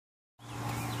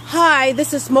Hi,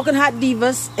 this is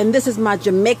Smokinghotdivas, and this is my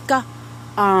Jamaica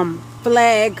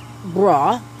flag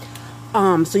bra.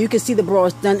 So you can see the bra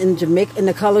is done in Jamaica, in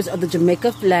the colors of the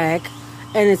Jamaica flag,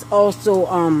 and it's also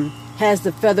has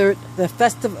the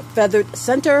festive feathered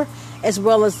center, as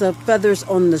well as the feathers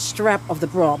on the strap of the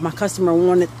bra. My customer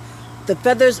wanted the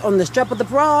feathers on the strap of the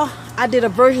bra. I did a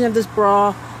version of this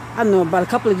bra, I don't know, about a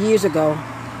couple of years ago.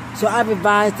 So I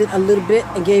revised it a little bit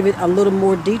and gave it a little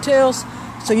more details.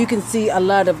 So you can see a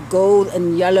lot of gold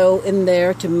and yellow in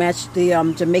there to match the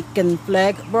Jamaican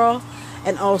flag bra.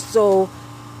 And also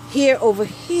here, over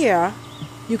here,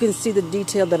 you can see the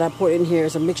detail that I put in here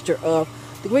is a mixture of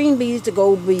the green beads, the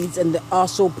gold beads, and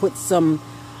also put some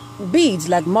beads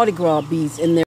like Mardi Gras beads in there.